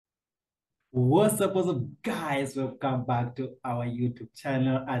What's up, guys? Welcome back to our YouTube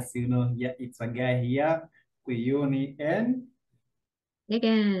channel. As you know, yeah, it's a guy here, Kuyuni, and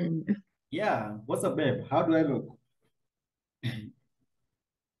Again, yeah, what's up, babe? How do I look?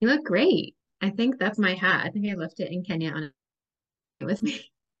 you look great. I think that's my hat. I think I left it in Kenya on it with me.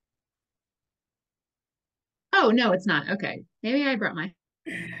 Oh, no, it's not. Okay. Maybe I brought my.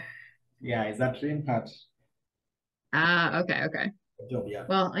 Yeah, it's a dream hat. Okay, okay. Good job, yeah.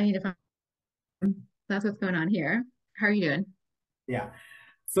 Well, I need to find that's what's going on here. How are you doing? Yeah.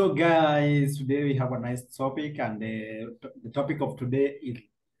 So, guys, today we have a nice topic, and the topic of today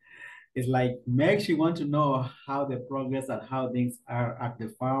is like makes you want to know how the progress and how things are at the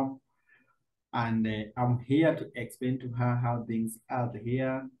farm. And I'm here to explain to her how things are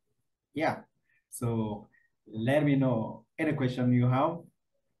here. Yeah. So let me know any question you have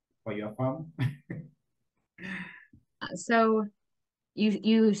for your farm. So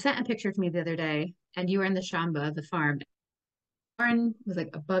you sent a picture to me the other day, and you were in the Shamba, the farm. Barn was like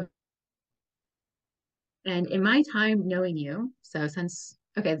above, and in my time knowing you, so since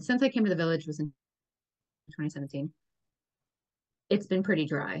I came to the village was in 2017, it's been pretty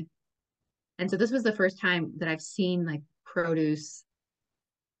dry. And so this was the first time that I've seen like produce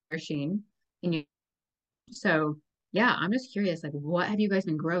flourishing in your. So yeah, I'm just curious, like what have you guys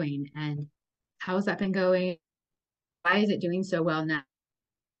been growing and how has that been going? Why is it doing so well now?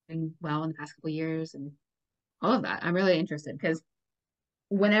 Doing well in the past couple of years and all of that. I'm really interested because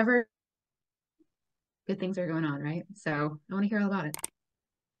whenever good things are going on, right? So I want to hear all about it.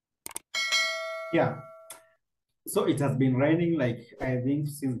 Yeah. So it has been raining like I think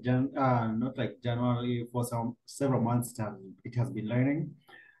since not like January for some several months it has been raining.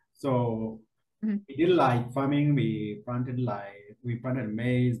 So Mhm. we did like farming. We planted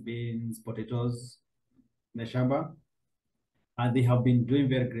maize, beans, potatoes in the shamba. And they have been doing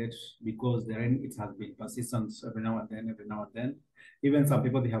very great because the rain it has been persistent every now and then. Even some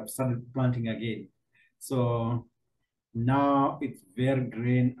people they have started planting again. So now it's very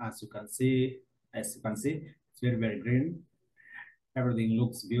green as you can see. As you can see, it's very green. Everything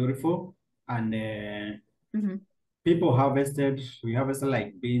looks beautiful, and Hmm. people harvested. We harvested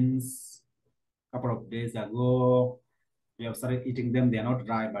like beans a couple of days ago. We have started eating them. They are not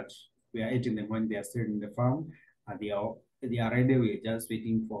dry, but we are eating them when they are still in the farm, and they are ready. We are just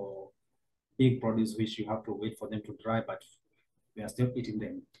waiting for big produce which you have to wait for them to dry, but we are still eating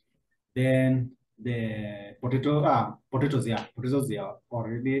them. Then the potatoes they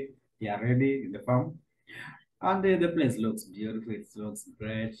are ready in the farm, and the place looks beautiful. It looks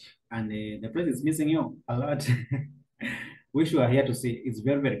great, and the place is missing you a lot. Which you are here to see. It's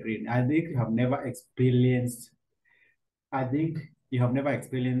very green. I think you have never experienced. I think you have never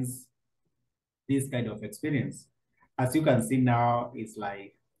experienced this kind of experience. As you can see now, it's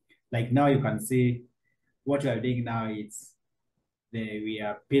like now you can see what we are doing now. We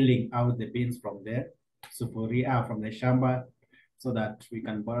are peeling out the beans from there, from the shamba, so that we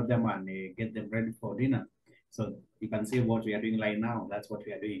can boil them and get them ready for dinner. So you can see what we are doing right now. That's what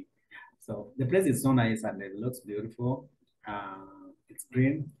we are doing. So the place is so nice and it looks beautiful. It's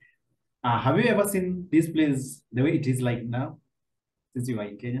green. Have you ever seen this place the way it is like now since you are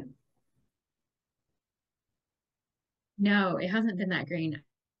in Kenya? No, it hasn't been that green.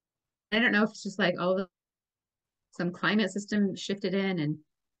 I don't know if it's just like some climate system shifted in and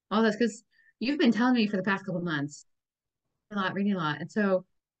all this because you've been telling me for the past couple of months a lot, reading a lot. And so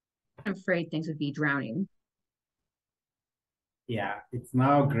I'm afraid things would be drowning, Yeah, it's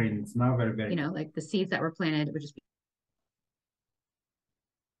now green. It's now very green. like the seeds that were planted would just be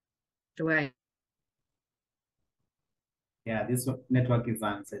washed away. Yeah, this network is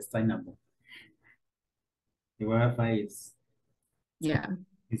unsustainable. The Wi-Fi Yeah.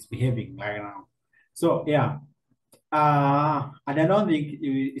 is behaving right now. So yeah, and I don't think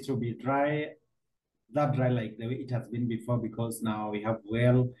it will be that dry like the way it has been before because now we have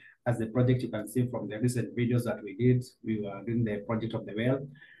well as the project you can see from the recent videos that we did. We were doing the project of the well,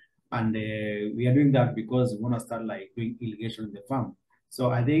 and we are doing that because we want to start like doing irrigation in the farm.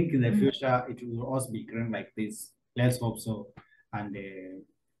 So I think in the Mhm. future it will also be green like this. Let's hope so. And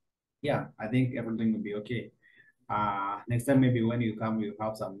yeah, I think everything will be okay. Next time maybe when you come, you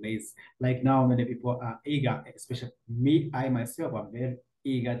have some maize. Like now, many people are eager, especially me. I myself am very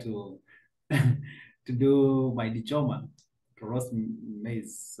eager to to do my dichoma, to roast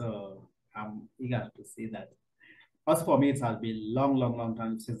maize. So I'm eager to see that. Also for me, it has been long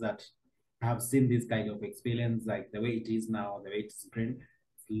time since that I have seen this kind of experience, like the way it is now, the way it's green.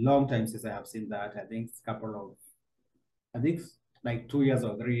 It's a long time since I have seen that. I think it's a couple of, I think like 2 years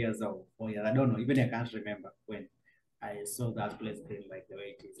or 3 years or 4 years. I don't know. Even I can't remember when I saw that place green like the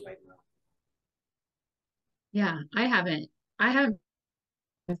way it is like now. Yeah, I haven't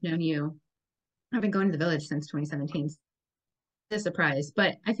known you. I've been going to the village since 2017. It's a surprise,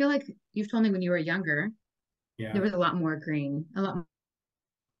 but I feel like you've told me when you were younger, there Yeah. was a lot more green, a lot more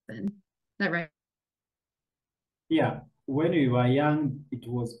than is that right? Yeah. When we were young, it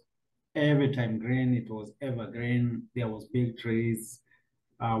was every time green, it was evergreen. There was big trees.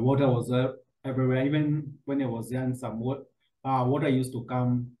 Water was everywhere. Even when I was young, water used to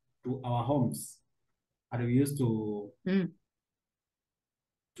come to our homes, and we used Mm,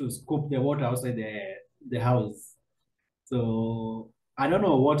 to scoop the water outside the house. So I don't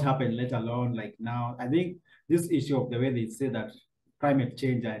know what happened later on. Like now, I think this issue of the way they say that climate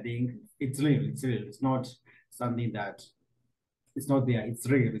change, I think it's real. It's real. It's not something that it's not there. It's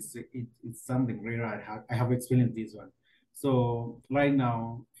real. It's something real. I have experienced this one. So right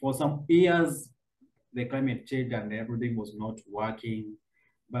now, for some years, the climate change and everything was not working.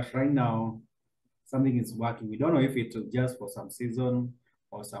 But right now, something is working. We don't know if it's just for some season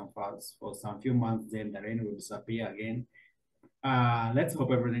or for some few months, then the rain will disappear again. Let's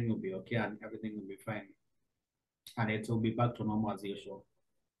hope everything will be okay and everything will be fine. And it will be back to normal as usual.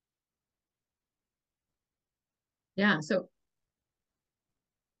 yeah. So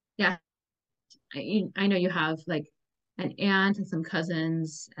yeah, I know you have like an aunt and some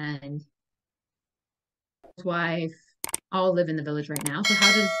cousins and his wife all live in the village right now. So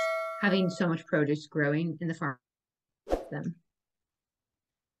how does having so much produce growing in the farm help them?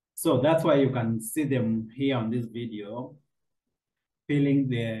 So that's why you can see them here on this video, peeling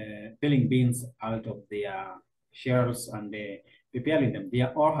beans out of their shells and preparing them. They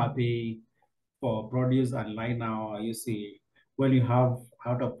are all happy for produce, and right now you see when you have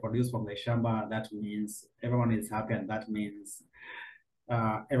out of produce from the shamba, that means everyone is happy, and that means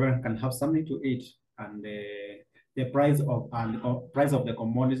everyone can have something to eat. And the price of the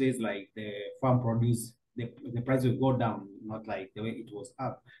commodities like the farm produce, the price will go down, not like the way it was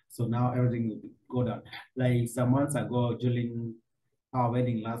up. So now everything will go down. Like some months ago during our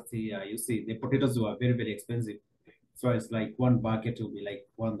wedding last year, you see the potatoes were very, very expensive. So it's like one bucket will be like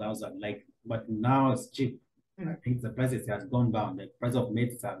 1,000. Like, but now it's cheap. I Mm, think the prices has gone down. The price of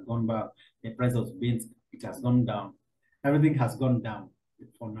meat has gone down. The price of beans, it has gone down. Everything has gone down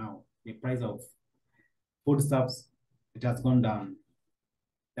for now. The price of foodstuffs, it has gone down.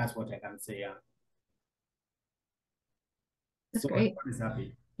 That's what I can say. Yeah. that's So great. everyone is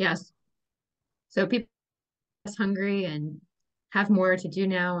happy. Yes. So people are less hungry and have more to do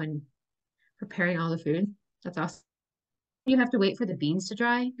now and preparing all the food. That's awesome. You have to wait for the beans to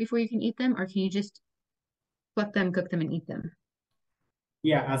dry before you can eat them, or can you just pluck them, cook them, and eat them?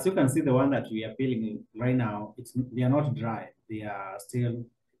 Yeah, as you can see, the one that we are peeling right now, they are not dry. They are still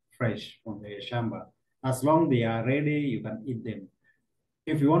fresh from the shamba. As long they are ready, you can eat them.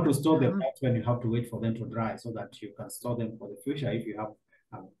 If you want to store them, Oh, that's when you have to wait for them to dry so that you can store them for the future. If you have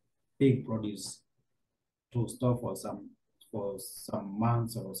a big produce to store for some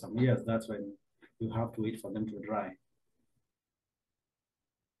months or some years, that's when you have to wait for them to dry.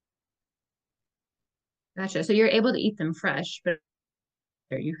 gotcha. So you're able to eat them fresh, but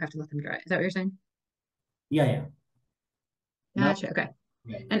you have to let them dry. Is that what you're saying? Yeah, yeah. Now, Gotcha. Okay.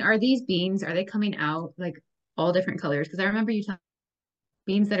 yeah, And are these beans, are they coming out like all different colors? Because I remember you telling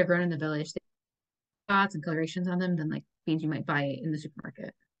beans that are grown in the village, they have spots and colorations on them than like beans you might buy in the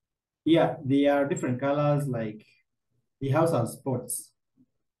supermarket. yeah, they are different colors. Like the house has spots.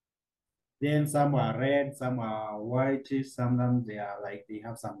 Then some are red, some are whitish, sometimes they are like they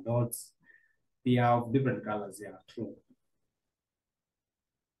have some dots. They are of different colors, yeah, true.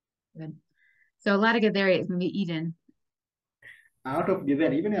 Good. So a lot of good there is gonna be eaten. Out of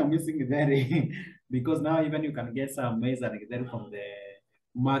Githeri, even I'm missing Githeri because now even you can get some maize and Githeri from the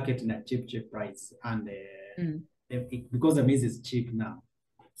market in a cheap price. And Mm, because the maize is cheap now.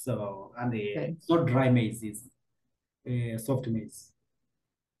 So, and good. it's not dry maize, it's soft maize.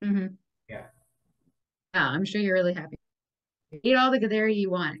 Hmm. Yeah. Yeah, I'm sure you're really happy. Eat all the good there you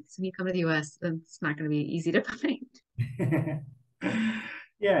want. 'Cause when you come to the US, it's not gonna be easy to find.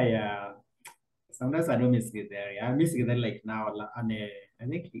 Yeah, yeah. Sometimes I don't miss Githeri. I miss Githeri like now. And I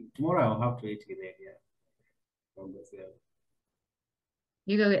think tomorrow I'll have to eat Githeri. Yeah, from Brazil.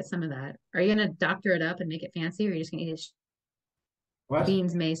 You go get some of that. Are you gonna doctor it up and make it fancy, or are you just gonna eat it What?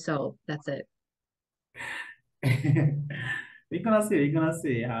 beans, maize, salt? That's it. We're gonna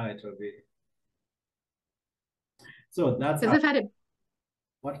see how it will be. So that's Because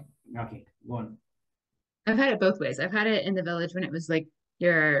what? Okay, go on. I've had it both ways. I've had it in the village when it was like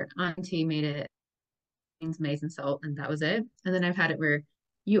your auntie made it beans, maize, and salt, and that was it. And then I've had it where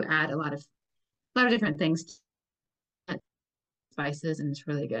you add a lot of different things, spices, and it's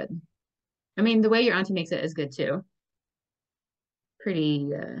really good. I mean, the way your auntie makes it is good too. Pretty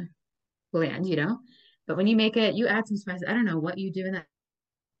bland, you know? But when you make it, you add some spices. I don't know what you do in that.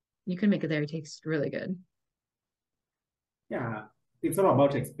 You can make it there. It tastes really good. Yeah, it's all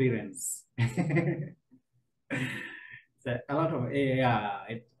about experience. So a lot of yeah,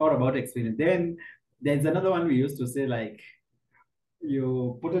 it's all about experience. Then there's another one we used to say like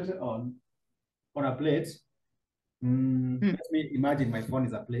you put it on a plate. Mm. Let me imagine my phone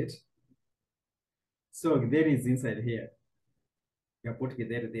is a plate. So there is inside here. You put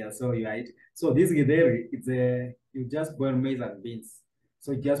githeri there. So you eat. So this githeri, it's a you just boil maize and beans.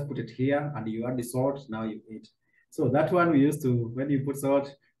 So you just put it here and you add the salt. Now you eat. So that one we used to when you put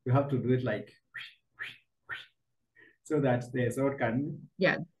salt, you have to do it like so that the salt can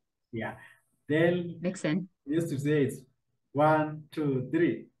Yeah, yeah. Then mix in. we used to say it's 1, 2,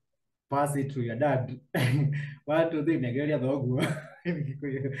 3. Pass it to your dad. 1, 2, 3, Nigeria dogu.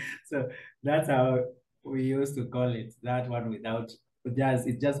 So that's how we used to call it. That one without just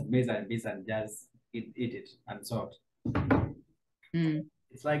it's just maize and beans and just eat it and salt. Mm.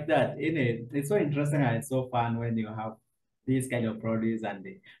 It's like that, isn't it? It's so interesting and it's so fun when you have these kind of produce and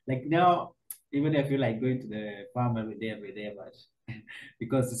like now, even if you like going to the farm every day, but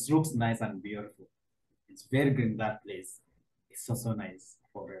because it looks nice and beautiful. It's very green that place. It's so nice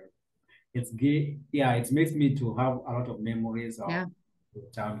for real. It's gay. Yeah, it makes me to have a lot of memories of Yeah, the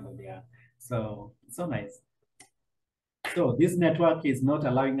childhood. Yeah, so so nice. So this network is not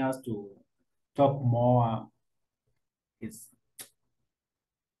allowing us to talk more. It's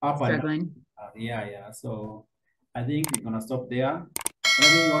up and down. struggling. Yeah, yeah. So I think we're gonna stop there.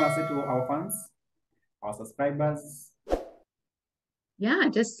 Anything you wanna say to our fans, our subscribers? Yeah,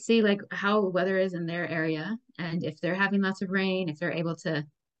 just see like how weather is in their area and if they're having lots of rain, if they're able to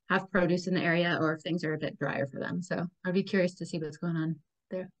have produce in the area or if things are a bit drier for them. So I'd be curious to see what's going on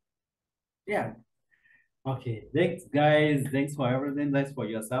there. Yeah. Okay, thanks guys. Thanks for everything. Thanks for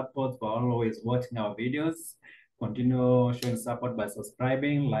your support, for always watching our videos. Continue showing support by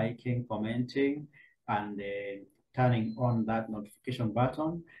subscribing, liking, commenting, and turning on that notification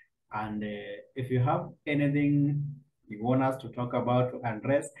button. And if you have anything you want us to talk about and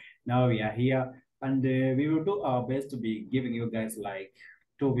address, now we are here. And we will do our best to be giving you guys like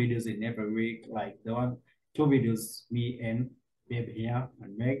 2 videos in every week, like the one, 2 videos, me and Babe here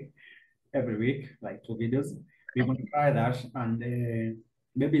and Meg every week, like 2 videos. We're going to try that, and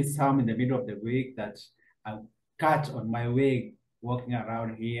maybe some in the middle of the week that I'll catch on my way walking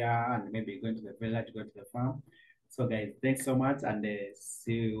around here and maybe going to the village, going to the farm. So guys, thanks so much, and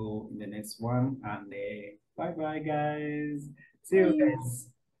see you in the next one. And bye bye, guys. See you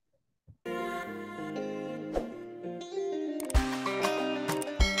Bye. guys.